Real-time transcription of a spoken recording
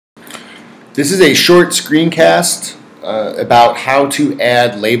This is a short screencast about how to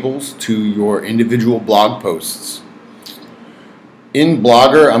add labels to your individual blog posts. In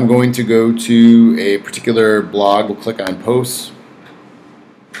Blogger, I'm going to go to a particular blog. We'll click on Posts.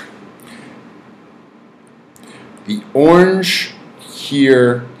 The orange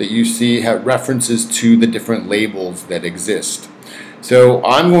here that you see have references to the different labels that exist. So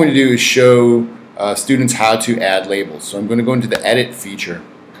all I'm going to do is show students how to add labels. So I'm going to go into the Edit feature,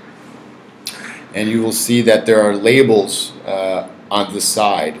 and you will see that there are labels on the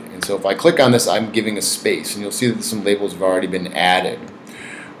side. And so if I click on this, I'm giving a space, and you'll see that some labels have already been added.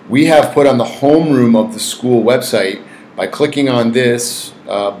 We have put on the homeroom of the school website, by clicking on this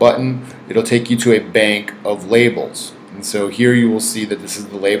button, it'll take you to a bank of labels. And so here you will see that this is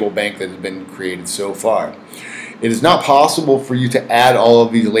the label bank that has been created so far. It is not possible for you to add all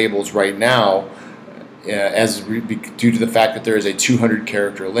of these labels right now due to the fact that there is a 200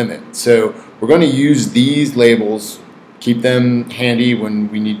 character limit. So we're going to use these labels, keep them handy when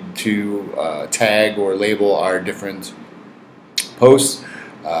we need to tag or label our different posts.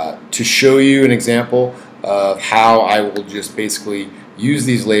 To show you an example of how I will just basically use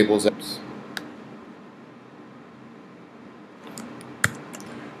these labels.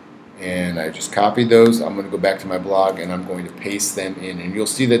 And I just copied those. I'm going to go back to my blog and I'm going to paste them in, and you'll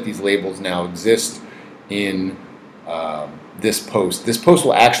see that these labels now exist in this post. This post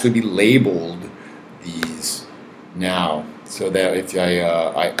will actually be labeled these now, so that if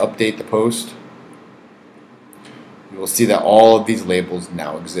I update the post, you will see that all of these labels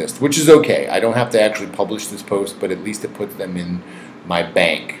now exist, which is okay. I don't have to actually publish this post, but at least it puts them in my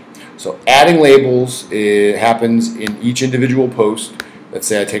bank. So adding labels, it happens in each individual post. Let's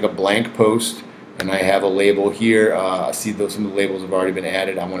say I take a blank post and I have a label here. I see some of the labels have already been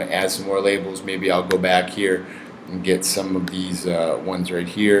added. I want to add some more labels. Maybe I'll go back here and get some of these ones right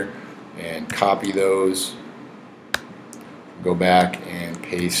here and copy those. Go back and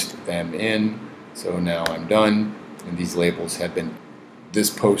paste them in. So now I'm done, and these labels have been, this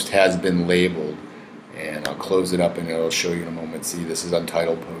post has been labeled, and I'll close it up and it'll show you in a moment. See, this is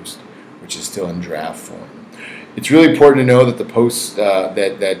Untitled Post, which is still in draft form. It's really important to know that the posts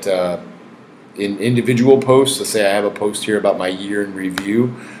in individual posts, let's say I have a post here about my year in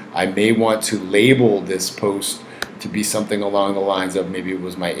review, I may want to label this post to be something along the lines of, maybe it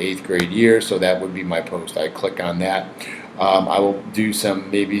was my 8th grade year, so that would be my post. I click on that. I will do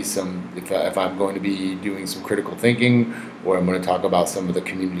if I'm going to be doing some critical thinking, or I'm going to talk about some of the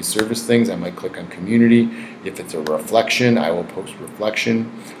community service things, I might click on community. If it's a reflection, I will post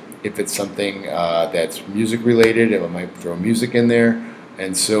reflection. If it's something that's music related, I might throw music in there,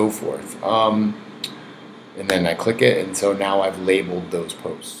 and so forth. And then I click it, and so now I've labeled those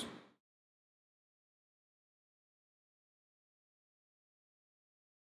posts.